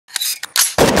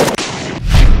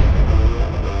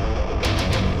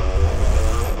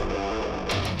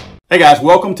Hey guys,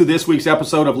 welcome to this week's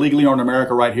episode of Legally Armed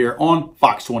America right here on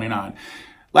Fox 29.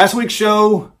 Last week's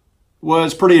show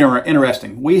was pretty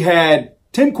interesting. We had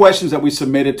 10 questions that we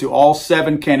submitted to all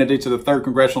 7 candidates of the 3rd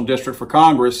Congressional District for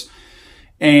Congress,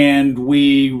 and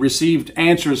we received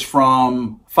answers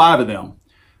from 5 of them.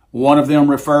 One of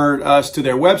them referred us to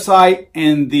their website,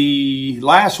 and the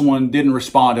last one didn't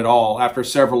respond at all after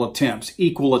several attempts,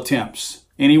 equal attempts.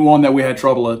 Anyone that we had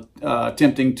trouble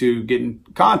attempting to get in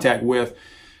contact with,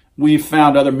 we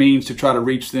found other means to try to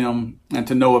reach them, and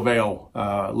to no avail.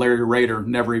 Larry Rader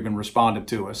never even responded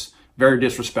to us. Very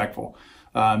disrespectful.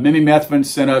 Mimi Methvin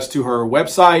sent us to her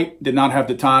website, did not have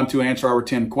the time to answer our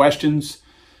 10 questions.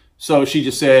 So she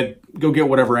just said, go get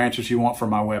whatever answers you want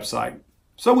from my website.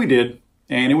 So we did,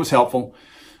 and it was helpful.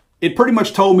 It pretty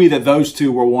much told me that those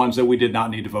 2 were ones that we did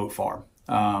not need to vote for.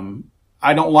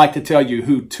 I don't like to tell you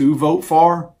who to vote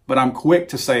for, but I'm quick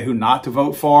to say who not to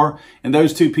vote for. And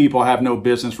those 2 people have no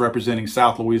business representing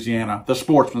South Louisiana, the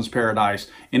sportsman's paradise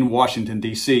in Washington,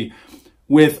 D.C.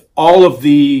 With all of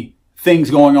the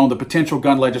things going on, the potential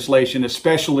gun legislation,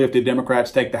 especially if the Democrats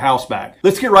take the House back.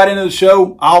 Let's get right into the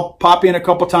show. I'll pop in a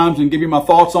couple times and give you my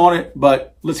thoughts on it,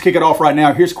 but let's kick it off right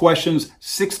now. Here's questions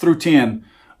 6 through 10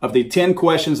 of the 10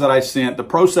 questions that I sent, the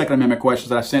pro-Second Amendment questions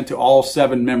that I sent to all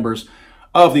 7 members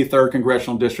of the 3rd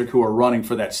Congressional District who are running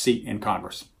for that seat in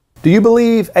Congress. Do you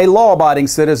believe a law-abiding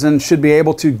citizen should be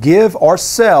able to give or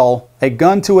sell a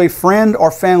gun to a friend or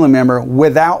family member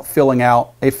without filling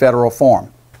out a federal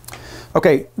form?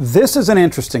 Okay, this is an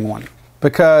interesting one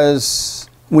because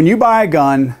when you buy a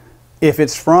gun, if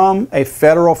it's from a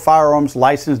federal firearms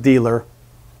licensed dealer,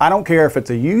 I don't care if it's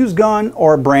a used gun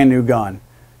or a brand new gun,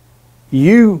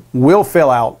 you will fill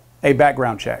out a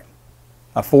background check,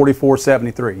 a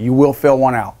 4473. You will fill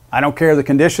one out. I don't care the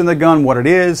condition of the gun, what it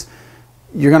is,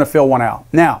 you're going to fill one out.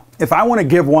 Now, if I want to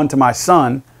give one to my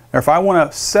son, or if I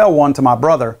want to sell one to my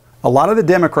brother, a lot of the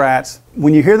Democrats,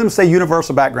 when you hear them say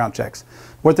universal background checks,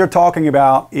 what they're talking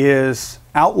about is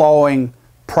outlawing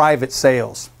private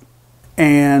sales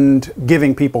and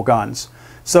giving people guns.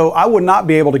 So I would not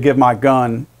be able to give my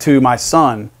gun to my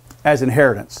son as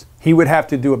inheritance. He would have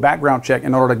to do a background check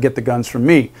in order to get the guns from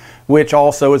me, which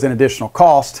also is an additional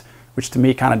cost, which to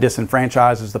me kind of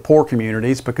disenfranchises the poor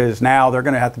communities because now they're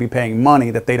going to have to be paying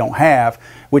money that they don't have,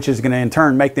 which is going to in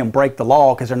turn make them break the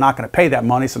law because they're not going to pay that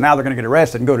money. So now they're going to get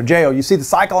arrested and go to jail. You see the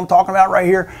cycle I'm talking about right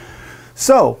here?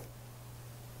 So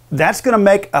that's going to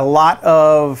make a lot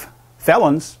of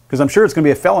felons, because I'm sure it's going to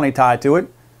be a felony tied to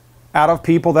it, out of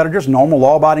people that are just normal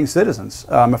law-abiding citizens.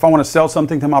 If I want to sell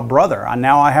something to my brother,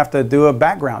 now I have to do a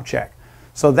background check.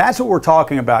 So that's what we're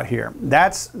talking about here.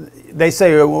 They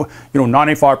say, you know,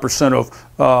 95%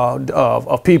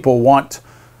 of people want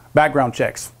background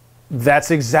checks. That's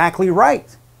exactly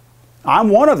right. I'm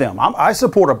one of them. I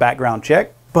support a background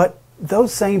check, but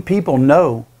those same people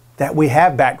know that we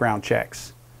have background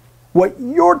checks. What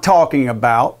you're talking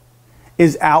about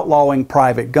is outlawing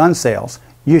private gun sales.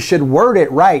 You should word it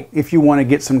right if you want to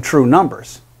get some true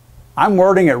numbers. I'm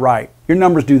wording it right. Your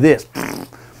numbers do this.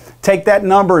 Take that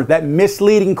number, that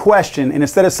misleading question, and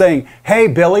instead of saying, hey,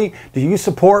 Billy, do you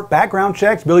support background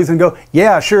checks? Billy's going to go,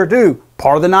 yeah, I sure do.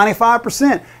 Part of the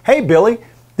 95%. Hey, Billy,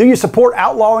 do you support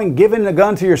outlawing giving a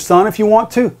gun to your son if you want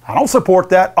to? I don't support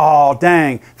that. Oh,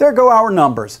 dang. There go our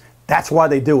numbers. That's why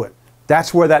they do it.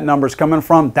 That's where that number's coming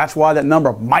from. That's why that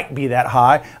number might be that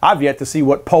high. I've yet to see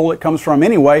what poll it comes from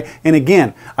anyway. And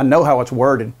again, I know how it's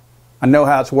worded. I know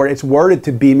how it's worded. It's worded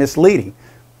to be misleading.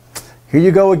 Here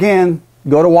you go again.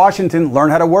 Go to Washington,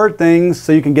 learn how to word things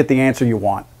so you can get the answer you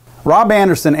want. Rob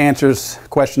Anderson answers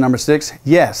question number 6.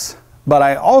 Yes, but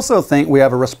I also think we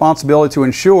have a responsibility to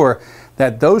ensure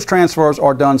that those transfers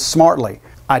are done smartly.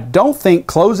 I don't think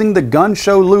closing the gun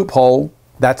show loophole,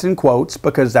 that's in quotes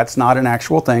because that's not an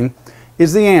actual thing,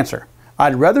 is the answer.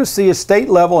 I'd rather see a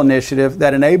state-level initiative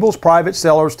that enables private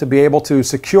sellers to be able to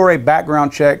secure a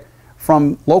background check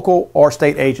from local or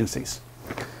state agencies.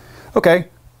 Okay,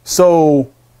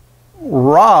 so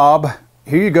Rob,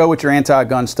 here you go with your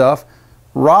anti-gun stuff.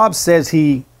 Rob says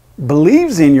he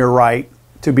believes in your right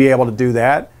to be able to do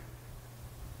that,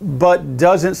 but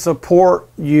doesn't support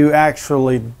you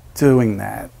actually doing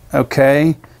that,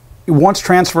 okay? He wants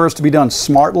transfers to be done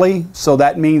smartly, so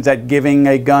that means that giving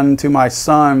a gun to my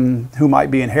son who might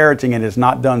be inheriting it is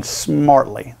not done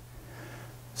smartly.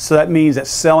 So that means that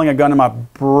selling a gun to my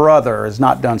brother is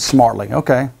not done smartly,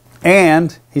 okay?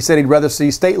 And he said he'd rather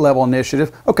see state-level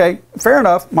initiative. Okay, fair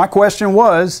enough. My question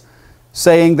was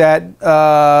saying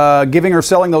that giving or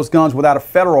selling those guns without a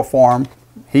federal form,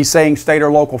 he's saying state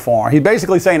or local form. He's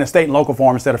basically saying a state and local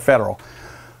form instead of federal.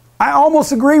 I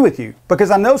almost agree with you,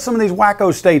 because I know some of these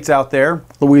wacko states out there,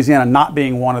 Louisiana not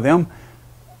being one of them,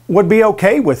 would be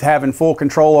okay with having full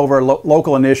control over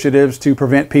local initiatives to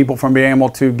prevent people from being able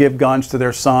to give guns to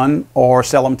their son or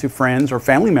sell them to friends or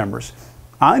family members.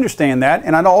 I understand that,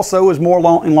 and it also is more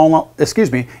along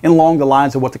the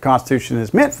lines of what the Constitution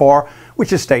is meant for,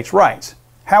 which is states' rights.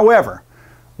 However,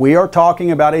 we are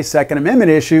talking about a Second Amendment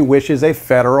issue, which is a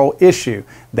federal issue.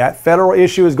 That federal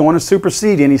issue is going to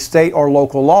supersede any state or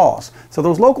local laws. So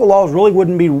those local laws really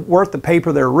wouldn't be worth the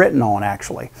paper they're written on,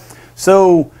 actually.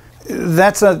 So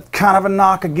that's a kind of a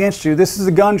knock against you. This is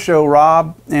a gun show,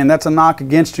 Rob, and that's a knock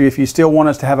against you if you still want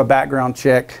us to have a background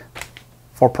check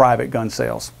for private gun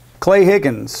sales. Clay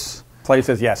Higgins. Clay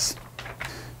says yes.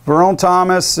 Verone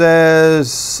Thomas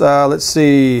says, let's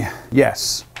see,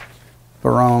 yes.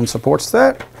 Verone supports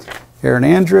that. Aaron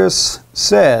Andrus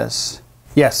says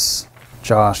yes.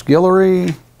 Josh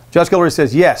Guillory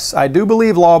says yes. I do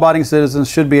believe law-abiding citizens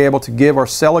should be able to give or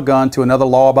sell a gun to another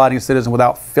law-abiding citizen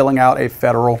without filling out a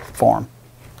federal form.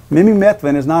 Mimi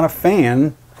Methvin is not a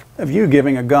fan of you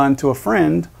giving a gun to a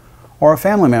friend or a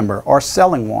family member or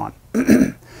selling one.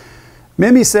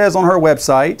 Mimi says on her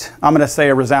website, I'm going to say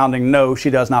a resounding no, she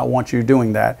does not want you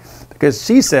doing that, because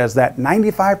she says that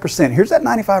 95%, here's that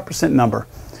 95% number,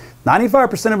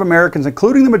 95% of Americans,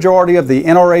 including the majority of the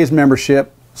NRA's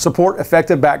membership, support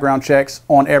effective background checks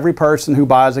on every person who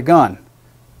buys a gun.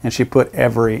 And she put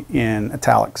every in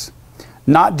italics.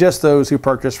 Not just those who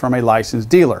purchase from a licensed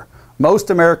dealer.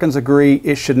 Most Americans agree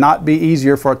it should not be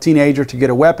easier for a teenager to get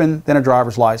a weapon than a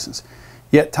driver's license.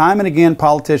 Yet time and again,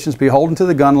 politicians beholden to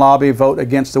the gun lobby vote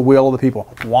against the will of the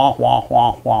people. Wah, wah,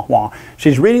 wah, wah, wah.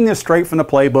 She's reading this straight from the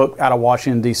playbook out of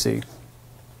Washington, D.C.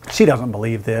 She doesn't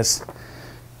believe this.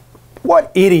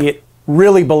 What idiot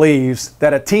really believes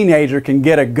that a teenager can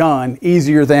get a gun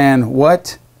easier than,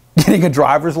 what? Getting a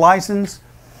driver's license?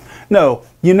 No.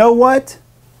 You know what?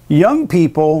 Young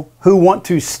people who want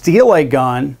to steal a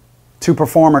gun to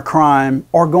perform a crime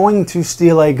are going to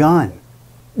steal a gun.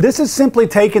 This is simply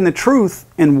taking the truth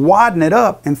and wadding it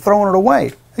up and throwing it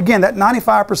away. Again, that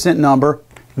 95% number,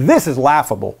 this is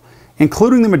laughable,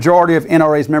 including the majority of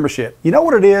NRA's membership. You know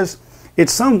what it is?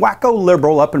 It's some wacko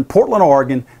liberal up in Portland,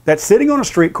 Oregon that's sitting on a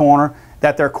street corner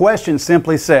that their question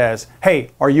simply says,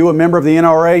 hey, are you a member of the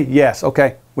NRA? Yes.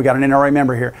 Okay, we got an NRA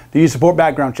member here. Do you support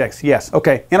background checks? Yes.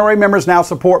 Okay, NRA members now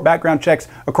support background checks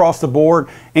across the board,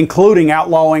 including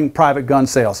outlawing private gun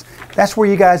sales. That's where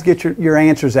you guys get your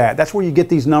answers at. That's where you get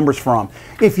these numbers from.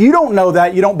 If you don't know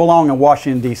that, you don't belong in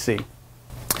Washington, D.C.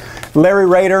 Larry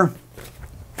Rader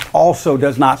also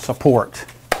does not support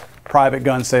private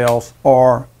gun sales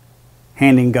or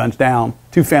handing guns down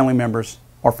to family members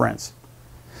or friends.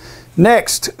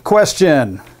 Next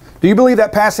question. Do you believe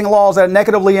that passing laws that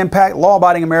negatively impact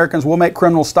law-abiding Americans will make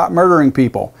criminals stop murdering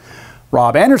people?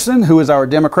 Rob Anderson, who is our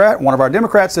Democrat, one of our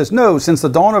Democrats, says no. Since the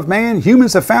dawn of man,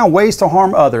 humans have found ways to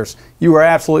harm others. You are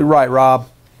absolutely right, Rob.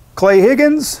 Clay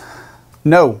Higgins?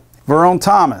 No. Verone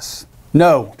Thomas?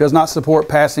 No. Does not support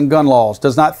passing gun laws.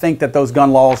 Does not think that those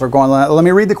gun laws are going to... Let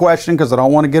me read the question because I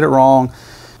don't want to get it wrong.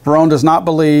 Verone does not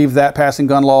believe that passing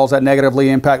gun laws that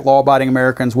negatively impact law-abiding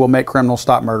Americans will make criminals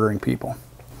stop murdering people.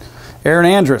 Aaron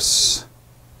Andrus.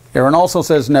 Aaron also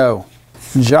says no.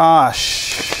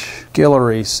 Josh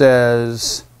Guillory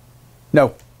says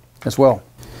no as well.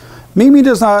 Mimi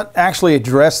does not actually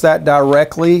address that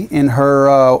directly in her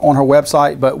on her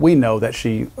website, but we know that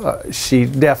she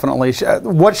definitely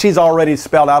what she's already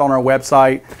spelled out on her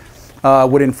website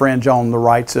would infringe on the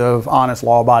rights of honest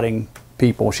law-abiding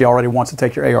people. She already wants to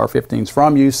take your AR-15s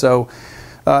from you, so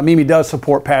Mimi does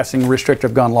support passing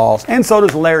restrictive gun laws, and so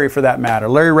does Larry for that matter.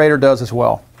 Larry Rader does as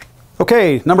well.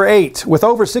 Okay, number 8. With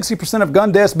over 60% of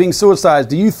gun deaths being suicides,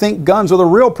 do you think guns are the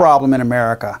real problem in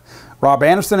America? Rob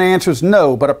Anderson answers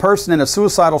no, but a person in a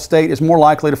suicidal state is more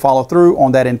likely to follow through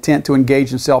on that intent to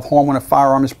engage in self-harm when a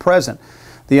firearm is present.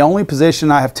 The only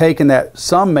position I have taken that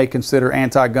some may consider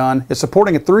anti-gun is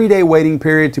supporting a 3-day waiting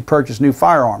period to purchase new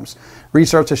firearms.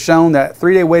 Research has shown that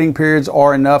 3-day waiting periods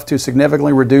are enough to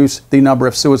significantly reduce the number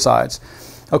of suicides.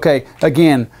 Okay,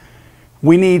 again,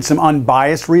 we need some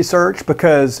unbiased research,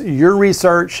 because your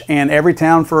research and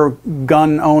Everytown for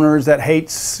gun owners that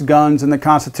hates guns and the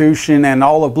Constitution and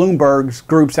all of Bloomberg's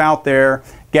groups out there,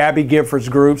 Gabby Gifford's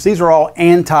groups, these are all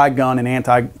anti-gun and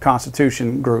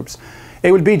anti-Constitution groups.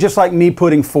 It would be just like me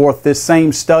putting forth this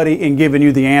same study and giving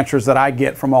you the answers that I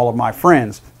get from all of my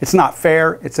friends. It's not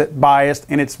fair, it's biased,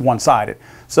 and it's one-sided.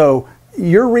 So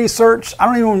your research,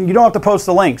 you don't have to post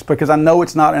the links, because I know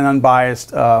it's not an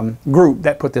unbiased group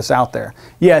that put this out there.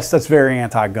 Yes, that's very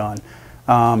anti-gun.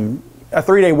 A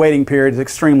 3-day waiting period is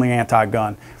extremely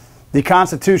anti-gun. The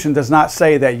Constitution does not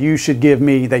say that you should give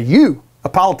me, that you, a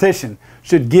politician,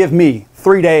 should give me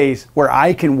 3 days where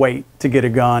I can wait to get a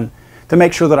gun to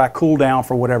make sure that I cool down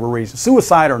for whatever reason,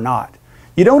 suicide or not.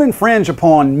 You don't infringe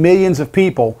upon millions of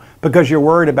people because you're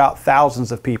worried about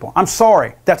thousands of people. I'm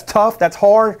sorry, that's tough, that's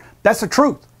hard, that's the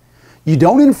truth. You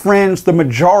don't infringe the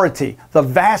majority, the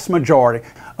vast majority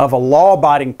of a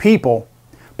law-abiding people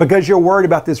because you're worried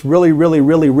about this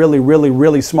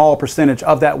really small percentage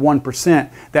of that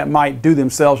 1% that might do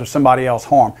themselves or somebody else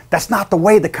harm. That's not the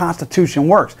way the Constitution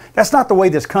works. That's not the way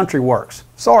this country works.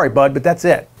 Sorry, bud, but that's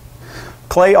it.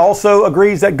 Clay also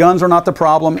agrees that guns are not the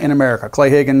problem in America. Clay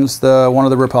Higgins, one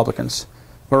of the Republicans.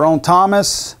 Verone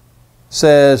Thomas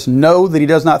says no, that he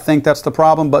does not think that's the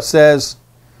problem, but says,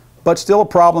 but still a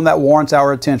problem that warrants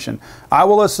our attention. I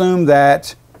will assume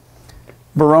that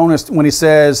Verone, when he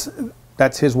says,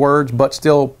 that's his words, but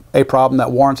still a problem that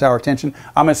warrants our attention,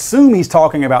 I'm assuming he's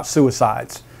talking about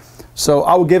suicides. So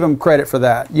I will give him credit for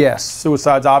that. Yes,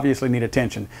 suicides obviously need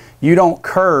attention. You don't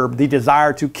curb the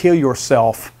desire to kill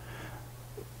yourself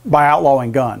by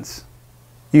outlawing guns.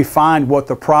 You find what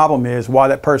the problem is, why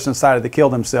that person decided to kill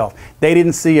themselves. They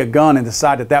didn't see a gun and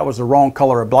decide that that was the wrong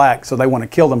color of black, so they want to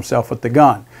kill themselves with the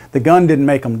gun. The gun didn't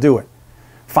make them do it.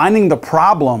 Finding the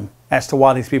problem as to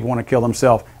why these people want to kill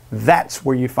themselves, that's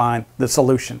where you find the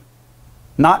solution.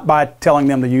 Not by telling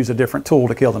them to use a different tool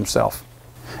to kill themselves.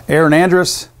 Aaron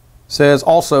Andrus says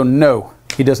also no,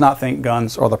 he does not think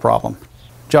guns are the problem.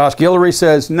 Josh Guillory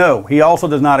says no, he also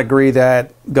does not agree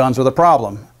that guns are the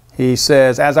problem. He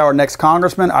says, as our next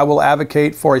congressman, I will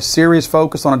advocate for a serious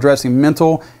focus on addressing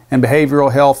mental and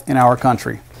behavioral health in our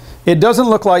country. It doesn't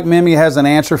look like Mimi has an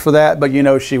answer for that, but you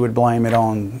know she would blame it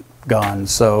on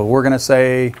guns. So we're going to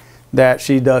say that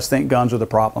she does think guns are the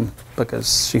problem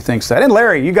because she thinks that. And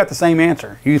Larry, you got the same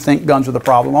answer. You think guns are the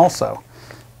problem also,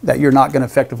 that you're not going to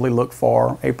effectively look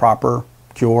for a proper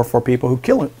cure for people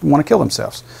who want to kill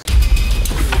themselves.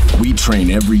 We train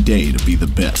every day to be the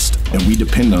best, and we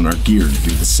depend on our gear to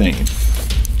do the same.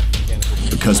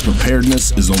 Because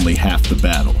preparedness is only half the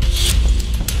battle.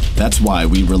 That's why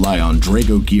we rely on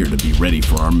Drago gear to be ready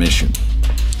for our mission.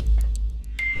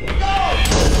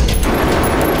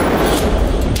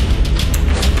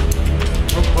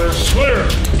 Clear.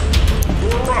 To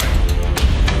the right.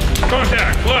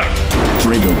 Contact left.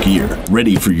 Drago gear,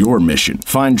 ready for your mission.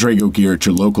 Find Drago gear at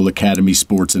your local Academy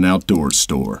Sports and Outdoors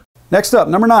store. Next up,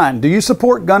 number 9. Do you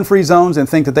support gun-free zones and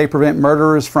think that they prevent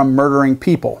murderers from murdering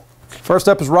people? First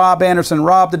up is Rob Anderson.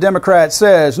 Rob, the Democrat,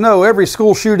 says, no, every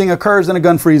school shooting occurs in a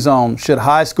gun-free zone. Should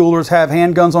high schoolers have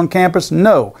handguns on campus?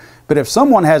 No. But if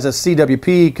someone has a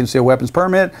CWP, concealed weapons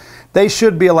permit, they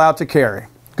should be allowed to carry.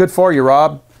 Good for you,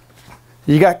 Rob.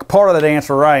 You got part of that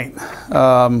answer right.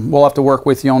 We'll have to work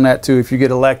with you on that too. If you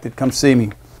get elected, come see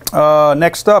me.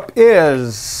 Next up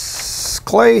is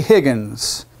Clay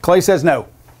Higgins. Clay says no.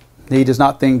 He does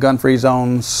not think gun-free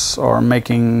zones are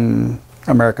making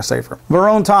America safer.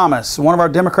 Verone Thomas, one of our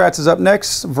Democrats, is up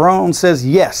next. Verone says,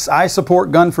 yes, I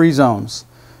support gun-free zones.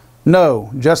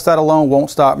 No, just that alone won't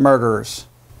stop murderers.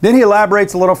 Then he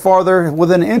elaborates a little farther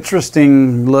with an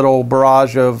interesting little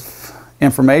barrage of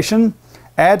information.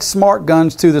 Add smart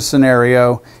guns to the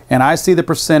scenario, and I see the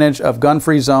percentage of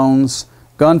gun-free zones,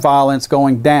 gun violence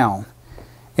going down.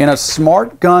 In a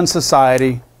smart gun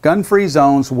society, gun-free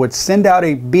zones would send out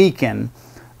a beacon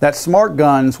that smart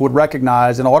guns would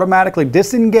recognize and automatically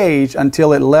disengage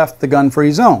until it left the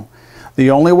gun-free zone.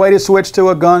 The only way to switch to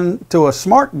a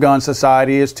smart gun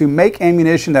society is to make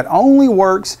ammunition that only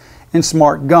works in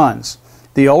smart guns.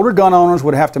 The older gun owners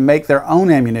would have to make their own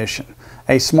ammunition.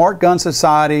 A smart gun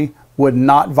society would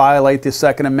not violate the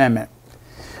Second Amendment,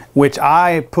 which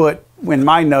I put in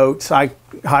my notes. I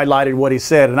highlighted what he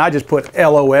said, and I just put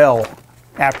LOL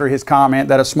after his comment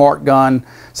that a smart gun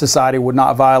society would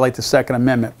not violate the Second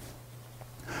Amendment.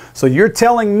 So you're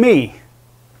telling me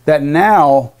that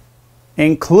now,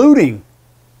 including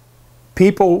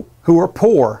people who are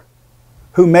poor,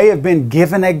 who may have been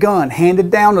given a gun, handed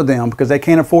down to them because they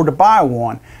can't afford to buy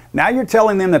one, now you're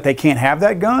telling them that they can't have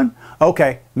that gun?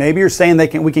 Okay, maybe you're saying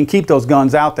we can keep those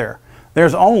guns out there.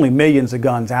 There's only millions of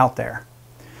guns out there.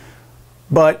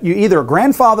 But you either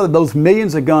grandfather those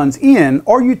millions of guns in,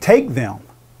 or you take them.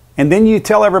 And then you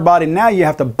tell everybody now you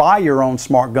have to buy your own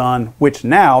smart gun, which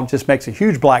now just makes a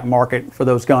huge black market for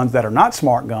those guns that are not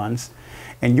smart guns.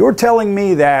 And you're telling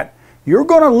me that you're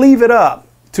going to leave it up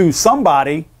to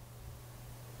somebody.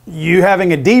 You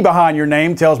having a D behind your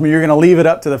name tells me you're going to leave it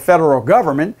up to the federal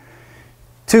government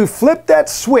to flip that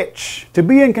switch, to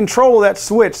be in control of that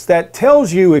switch that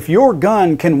tells you if your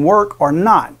gun can work or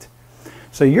not.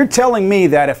 So you're telling me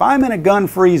that if I'm in a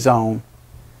gun-free zone,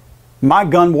 my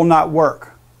gun will not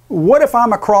work. what if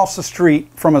I'm across the street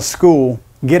from a school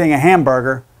getting a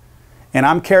hamburger and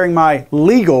I'm carrying my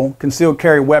legal concealed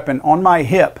carry weapon on my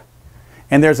hip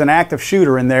and there's an active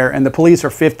shooter in there and the police are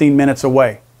 15 minutes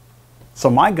away? So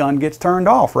my gun gets turned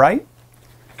off, right?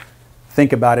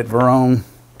 Think about it, Verone.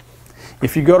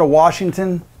 If you go to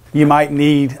Washington, you might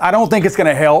need, I don't think it's going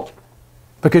to help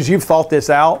because you've thought this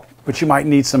out, but you might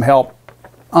need some help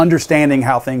understanding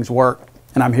how things work,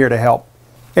 and I'm here to help.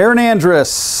 Aaron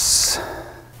Andrus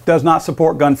does not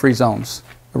support gun-free zones.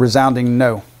 A resounding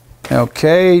no.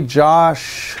 Okay,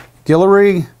 Josh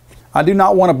Guillory. I do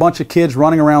not want a bunch of kids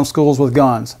running around schools with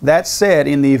guns. That said,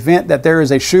 in the event that there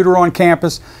is a shooter on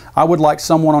campus, I would like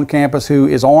someone on campus who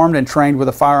is armed and trained with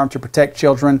a firearm to protect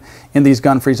children in these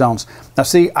gun-free zones. Now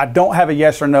see, I don't have a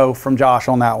yes or no from Josh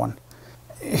on that one.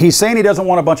 He's saying he doesn't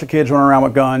want a bunch of kids running around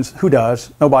with guns. Who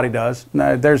does? Nobody does.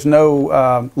 No, there's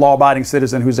no law-abiding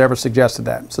citizen who's ever suggested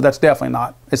that. So that's definitely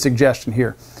not a suggestion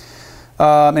here.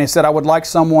 And he said, I would like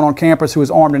someone on campus who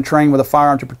is armed and trained with a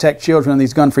firearm to protect children in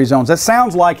these gun-free zones. That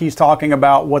sounds like he's talking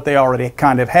about what they already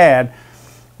kind of had,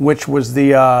 which was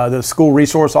the school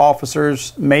resource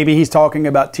officers. Maybe he's talking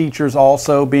about teachers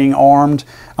also being armed.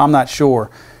 I'm not sure.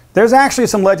 There's actually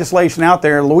some legislation out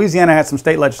there. Louisiana had some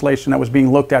state legislation that was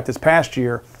being looked at this past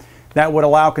year that would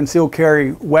allow concealed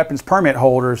carry weapons permit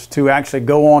holders to actually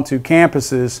go onto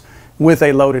campuses with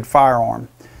a loaded firearm.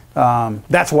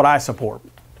 That's what I support,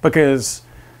 because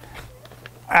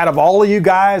out of all of you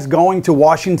guys going to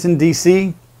Washington,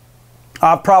 D.C.,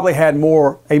 I've probably had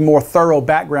a more thorough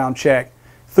background check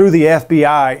through the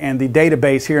FBI and the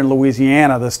database here in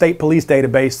Louisiana, the state police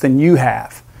database, than you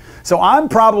have. So I'm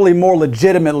probably more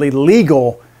legitimately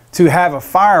legal to have a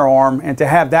firearm and to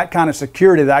have that kind of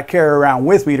security that I carry around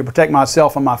with me to protect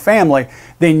myself and my family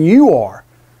than you are.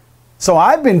 So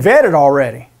I've been vetted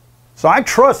already. So I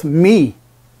trust me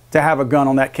to have a gun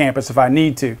on that campus if I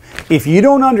need to. If you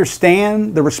don't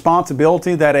understand the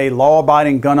responsibility that a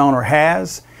law-abiding gun owner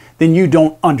has, then you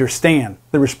don't understand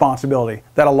the responsibility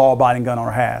that a law-abiding gun owner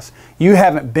has. You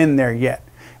haven't been there yet.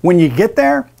 When you get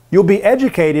there, you'll be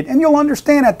educated and you'll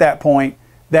understand at that point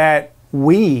that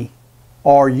we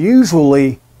are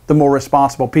usually the more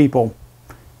responsible people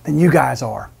than you guys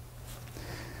are.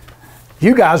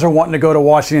 You guys are wanting to go to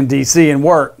Washington, D.C. and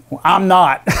work. Well, I'm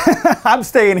not. I'm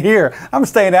staying here. I'm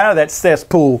staying out of that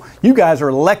cesspool. You guys are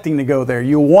electing to go there.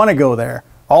 You want to go there.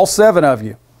 All 7 of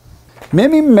you.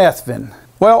 Mimi Methvin.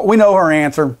 Well, we know her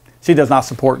answer. She does not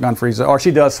support gun-free zones, or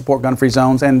she does support gun-free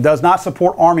zones and does not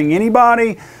support arming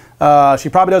anybody. She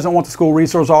probably doesn't want the school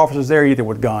resource officers there either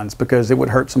with guns because it would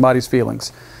hurt somebody's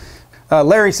feelings.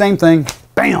 Larry, same thing.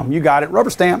 Bam, you got it. Rubber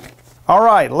stamp. All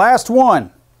right, last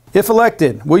one. If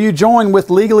elected, will you join with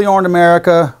Legally Armed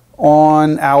America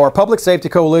on our public safety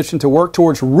coalition to work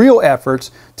towards real efforts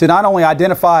to not only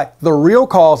identify the real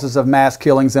causes of mass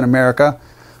killings in America,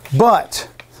 but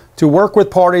to work with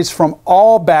parties from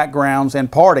all backgrounds and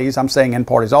parties, I'm saying and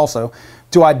parties also,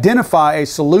 to identify a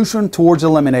solution towards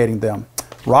eliminating them?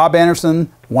 Rob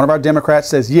Anderson, one of our Democrats,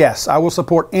 says, yes, I will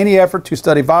support any effort to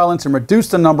study violence and reduce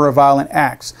the number of violent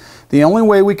acts. The only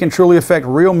way we can truly affect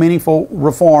real meaningful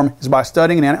reform is by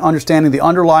studying and understanding the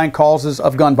underlying causes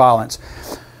of gun violence.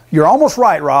 You're almost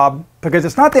right, Rob, because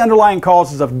it's not the underlying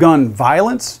causes of gun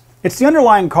violence, it's the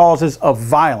underlying causes of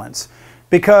violence.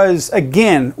 Because,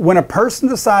 again, when a person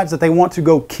decides that they want to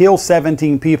go kill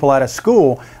 17 people at a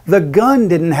school, the gun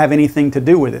didn't have anything to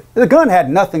do with it. The gun had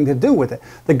nothing to do with it.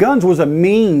 The guns was a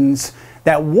means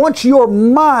that once your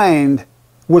mind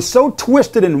was so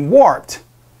twisted and warped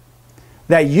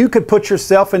that you could put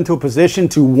yourself into a position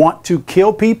to want to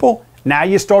kill people, now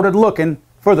you started looking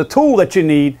for the tool that you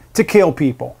need to kill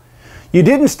people. You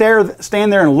didn't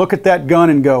stand there and look at that gun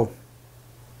and go,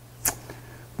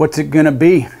 what's it going to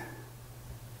be?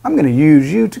 I'm going to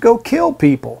use you to go kill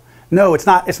people. No, it's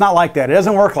not like that. It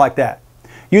doesn't work like that.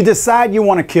 You decide you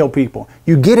want to kill people.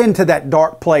 You get into that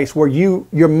dark place where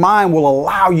your mind will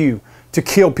allow you to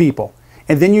kill people.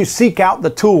 And then you seek out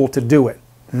the tool to do it.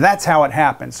 That's how it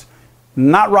happens.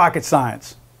 Not rocket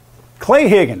science. Clay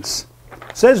Higgins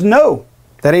says no,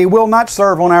 that he will not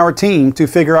serve on our team to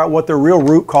figure out what the real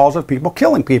root cause of people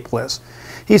killing people is.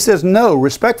 He says no,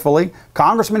 respectfully,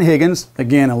 Congressman Higgins,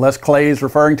 again, unless Clay is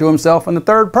referring to himself in the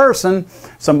third person,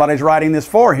 somebody's writing this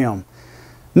for him.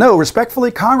 No,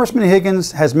 respectfully, Congressman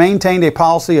Higgins has maintained a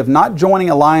policy of not joining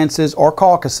alliances or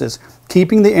caucuses,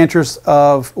 keeping the interests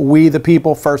of we the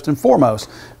people first and foremost.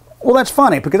 Well, that's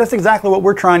funny because that's exactly what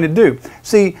we're trying to do.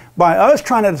 See, by us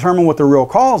trying to determine what the real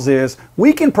cause is,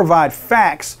 we can provide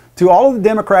facts to all of the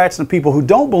Democrats and people who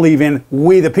don't believe in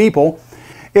we the people.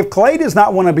 If Clay does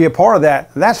not want to be a part of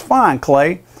that, that's fine,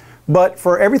 Clay. But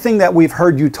for everything that we've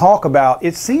heard you talk about,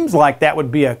 it seems like that would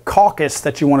be a caucus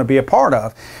that you want to be a part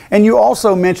of. And you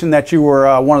also mentioned that you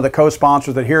were one of the co-sponsors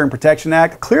of the Hearing Protection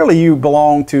Act. Clearly you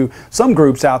belong to some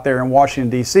groups out there in Washington,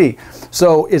 D.C.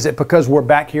 So is it because we're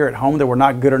back here at home that we're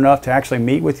not good enough to actually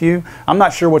meet with you? I'm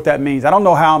not sure what that means. I don't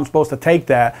know how I'm supposed to take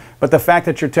that, but the fact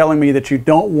that you're telling me that you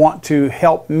don't want to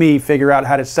help me figure out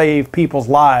how to save people's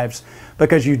lives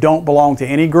because you don't belong to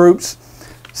any groups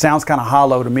sounds kind of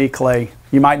hollow to me, Clay.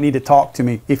 You might need to talk to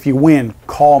me. If you win,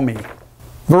 call me.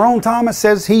 Verone Thomas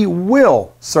says he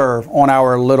will serve on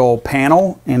our little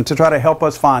panel and to try to help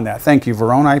us find that. Thank you,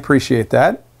 Verone. I appreciate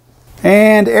that.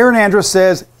 And Aaron Andrus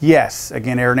says yes.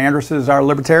 Again, Aaron Andrus is our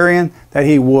libertarian, that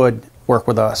he would work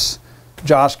with us.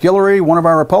 Josh Guillory, one of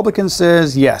our Republicans,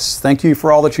 says yes. Thank you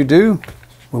for all that you do.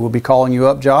 We will be calling you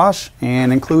up, Josh,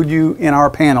 and include you in our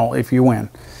panel if you win.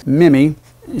 Mimi,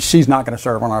 she's not going to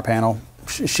serve on our panel.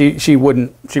 She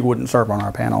wouldn't serve on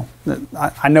our panel.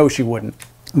 I know she wouldn't.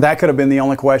 That could have been the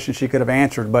only question she could have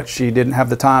answered, but she didn't have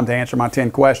the time to answer my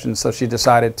 10 questions, so she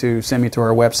decided to send me to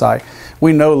her website.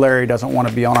 We know Larry doesn't want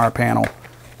to be on our panel.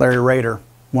 Larry Rader,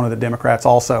 one of the Democrats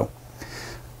also.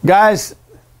 Guys,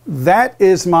 that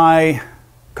is my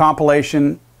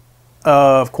compilation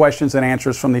of questions and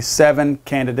answers from the 7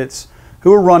 candidates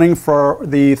who are running for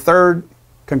the 3rd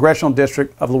Congressional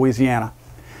District of Louisiana.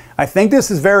 I think this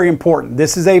is very important.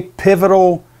 This is a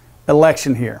pivotal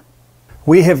election here.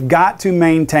 We have got to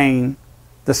maintain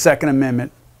the Second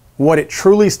Amendment, what it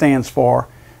truly stands for,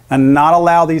 and not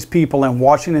allow these people in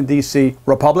Washington, D.C.,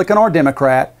 Republican or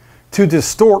Democrat, to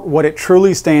distort what it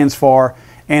truly stands for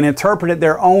and interpret it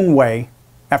their own way.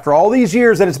 After all these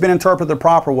years that it's been interpreted the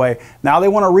proper way, now they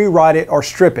want to rewrite it or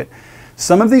strip it.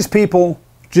 Some of these people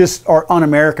just are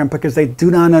un-American because they do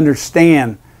not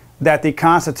understand that the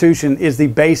Constitution is the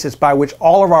basis by which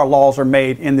all of our laws are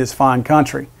made in this fine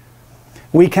country.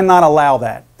 We cannot allow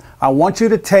that. I want you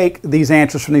to take these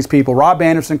answers from these people, Rob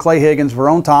Anderson, Clay Higgins,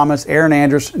 Verone Thomas, Aaron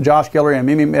Andrus, Josh Guillory, and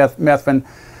Mimi Methvin,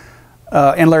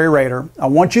 and Larry Rader. I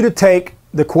want you to take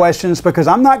the questions, because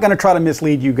I'm not going to try to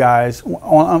mislead you guys.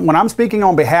 When I'm speaking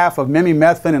on behalf of Mimi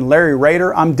Methvin and Larry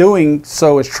Rader, I'm doing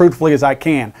so as truthfully as I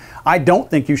can. I don't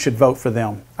think you should vote for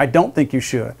them. I don't think you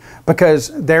should, because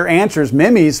their answers,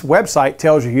 Mimi's website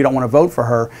tells you don't want to vote for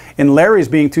her, and Larry's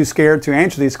being too scared to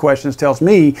answer these questions tells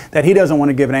me that he doesn't want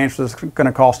to give an answer that's going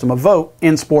to cost him a vote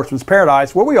in Sportsman's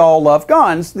Paradise, where we all love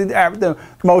guns,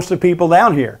 most of the people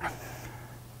down here.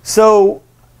 So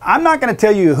I'm not going to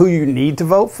tell you who you need to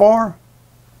vote for,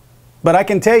 but I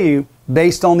can tell you,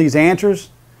 based on these answers,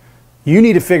 you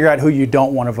need to figure out who you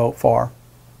don't want to vote for.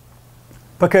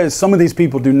 Because some of these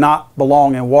people do not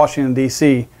belong in Washington,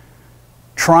 D.C.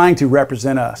 trying to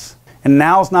represent us. And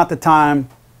now's not the time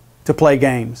to play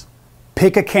games.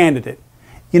 Pick a candidate.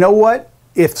 You know what?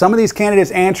 If some of these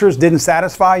candidates' answers didn't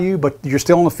satisfy you, but you're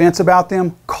still on the fence about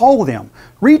them, call them.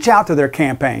 Reach out to their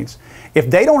campaigns.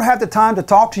 If they don't have the time to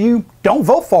talk to you, don't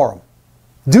vote for them.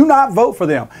 Do not vote for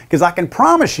them, because I can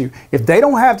promise you, if they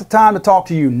don't have the time to talk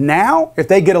to you now, if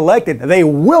they get elected, they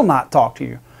will not talk to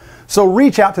you. So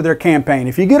reach out to their campaign.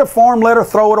 If you get a form letter,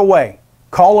 throw it away.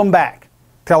 Call them back.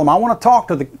 Tell them, I want to talk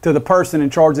to the person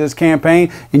in charge of this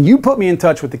campaign, and you put me in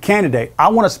touch with the candidate. I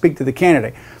want to speak to the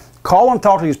candidate. Call and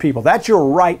talk to these people. That's your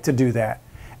right to do that.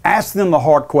 Ask them the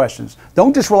hard questions.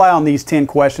 Don't just rely on these 10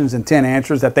 questions and 10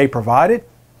 answers that they provided.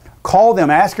 Call them,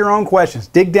 ask your own questions,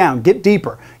 dig down, get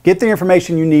deeper, get the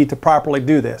information you need to properly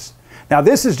do this. Now,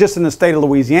 this is just in the state of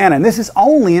Louisiana, and this is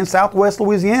only in Southwest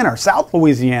Louisiana or South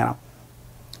Louisiana.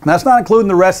 And that's not including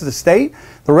the rest of the state.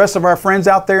 The rest of our friends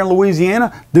out there in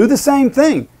Louisiana do the same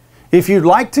thing. If you'd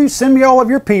like to, send me all of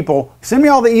your people. Send me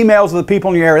all the emails of the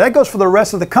people in your area. That goes for the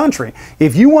rest of the country.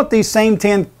 If you want these same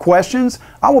 10 questions,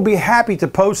 I will be happy to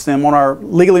post them on our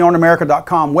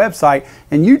legallyarmedamerica.com website,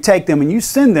 and you take them and you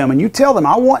send them and you tell them,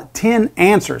 I want 10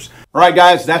 answers. All right,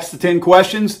 guys, that's the 10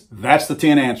 questions. That's the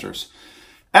 10 answers.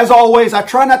 As always, I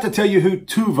try not to tell you who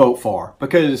to vote for,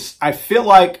 because I feel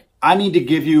like I need to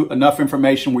give you enough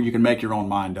information where you can make your own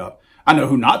mind up. I know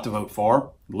who not to vote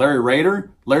for. Larry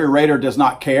Rader. Larry Rader does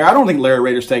not care. I don't think Larry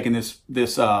Rader's taking this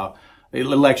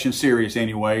election serious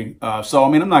anyway. So, I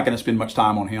mean, I'm not going to spend much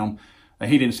time on him.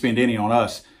 He didn't spend any on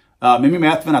us. Mimi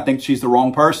Methvin, I think she's the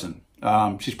wrong person.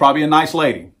 She's probably a nice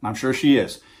lady. I'm sure she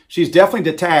is. She's definitely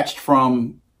detached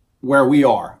from where we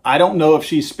are. I don't know if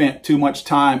she's spent too much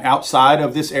time outside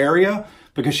of this area,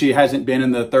 because she hasn't been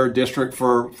in the 3rd district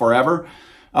for forever.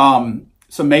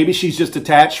 So maybe she's just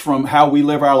detached from how we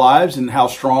live our lives and how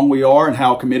strong we are and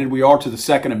how committed we are to the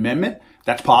Second Amendment.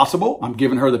 That's possible. I'm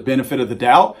giving her the benefit of the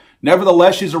doubt.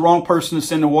 Nevertheless, she's the wrong person to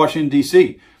send to Washington,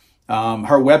 D.C.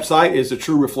 Her website is a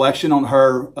true reflection on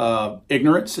her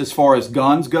ignorance as far as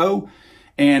guns go.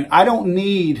 And I don't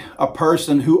need a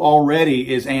person who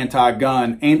already is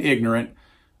anti-gun and ignorant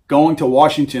going to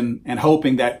Washington and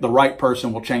hoping that the right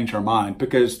person will change her mind.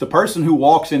 Because the person who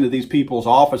walks into these people's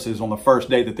offices on the first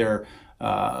day that they're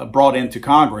brought into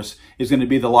Congress is going to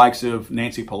be the likes of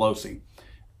Nancy Pelosi.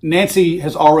 Nancy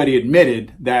has already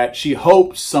admitted that she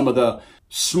hopes some of the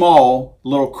small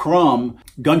little crumb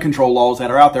gun control laws that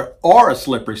are out there are a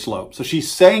slippery slope. So she's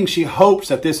saying she hopes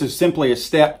that this is simply a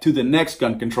step to the next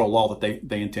gun control law that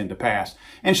they intend to pass.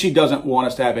 And she doesn't want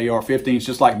us to have AR-15s,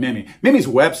 just like Mimi. Mimi's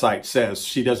website says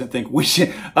she doesn't think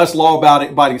us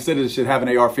law-abiding citizens should have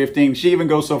an AR-15. She even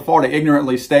goes so far to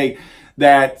ignorantly state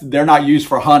that they're not used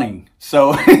for hunting.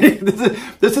 So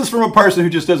this is from a person who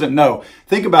just doesn't know.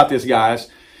 Think about this, guys.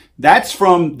 That's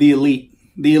from the elite.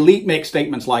 The elite make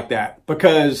statements like that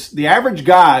because the average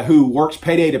guy who works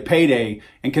payday to payday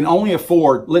and can only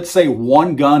afford, let's say,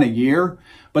 one gun a year,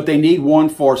 but they need one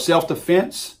for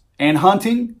self-defense and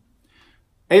hunting.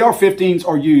 AR-15s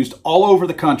are used all over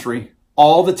the country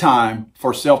all the time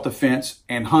for self-defense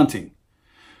and hunting.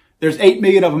 There's 8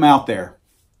 million of them out there.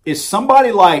 Is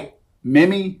somebody like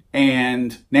Mimi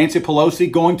and Nancy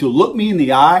Pelosi going to look me in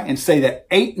the eye and say that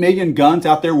 8 million guns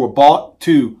out there were bought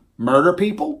to murder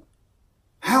people?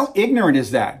 How ignorant is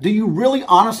that? Do you really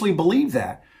honestly believe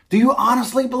that? Do you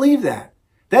honestly believe that?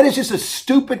 That is just a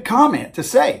stupid comment to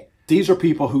say. These are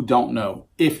people who don't know.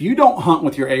 If you don't hunt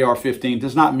with your AR-15,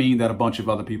 does not mean that a bunch of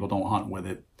other people don't hunt with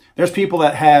it. There's people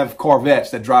that have Corvettes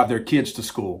that drive their kids to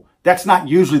school. That's not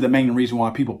usually the main reason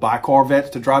why people buy Corvettes,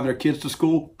 to drive their kids to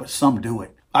school, but some do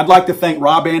it. I'd like to thank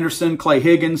Rob Anderson, Clay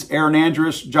Higgins, Aaron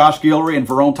Andrus, Josh Guillory, and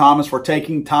Verone Thomas for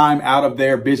taking time out of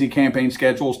their busy campaign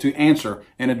schedules to answer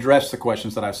and address the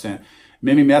questions that I sent.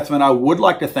 Mimi Methvin, I would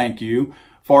like to thank you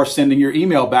for sending your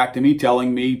email back to me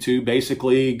telling me to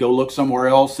basically go look somewhere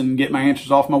else and get my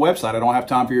answers off my website. I don't have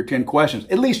time for your 10 questions.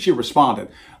 At least you responded.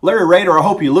 Larry Rader, I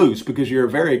hope you lose because you're a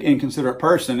very inconsiderate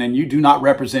person and you do not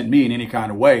represent me in any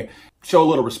kind of way. Show a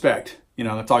little respect. You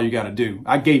know, that's all you got to do.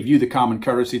 I gave you the common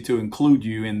courtesy to include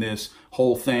you in this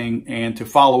whole thing and to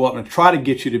follow up and try to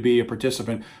get you to be a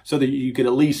participant so that you could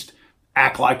at least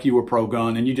act like you were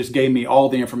pro-gun, and you just gave me all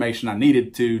the information I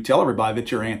needed to tell everybody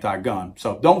that you're anti-gun.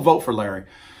 So don't vote for Larry.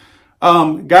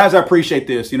 Guys, I appreciate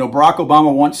this. You know, Barack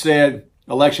Obama once said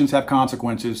elections have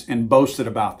consequences and boasted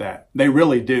about that. They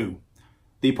really do.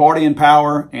 The party in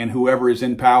power and whoever is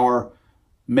in power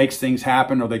makes things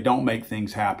happen or they don't make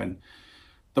things happen.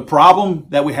 The problem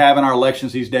that we have in our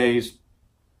elections these days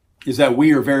is that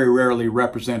we are very rarely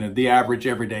represented, the average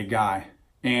everyday guy.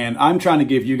 And I'm trying to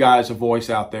give you guys a voice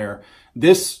out there.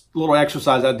 This little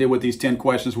exercise I did with these 10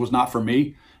 questions was not for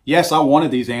me. Yes, I wanted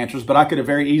these answers, but I could have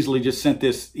very easily just sent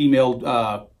this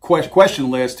emailed question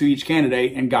list to each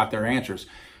candidate and got their answers.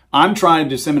 I'm trying to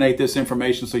disseminate this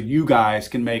information so you guys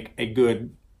can make a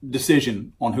good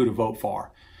decision on who to vote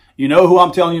for. You know who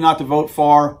I'm telling you not to vote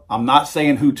for. I'm not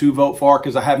saying who to vote for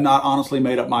because I have not honestly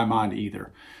made up my mind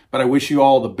either. But I wish you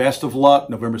all the best of luck.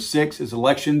 November 6th is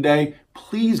election day.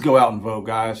 Please go out and vote,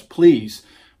 guys. Please.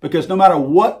 Because no matter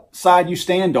what side you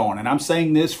stand on, and I'm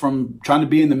saying this from trying to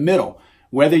be in the middle,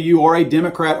 whether you are a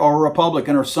Democrat or a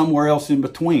Republican or somewhere else in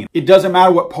between, it doesn't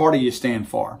matter what party you stand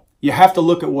for. You have to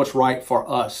look at what's right for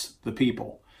us, the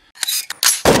people.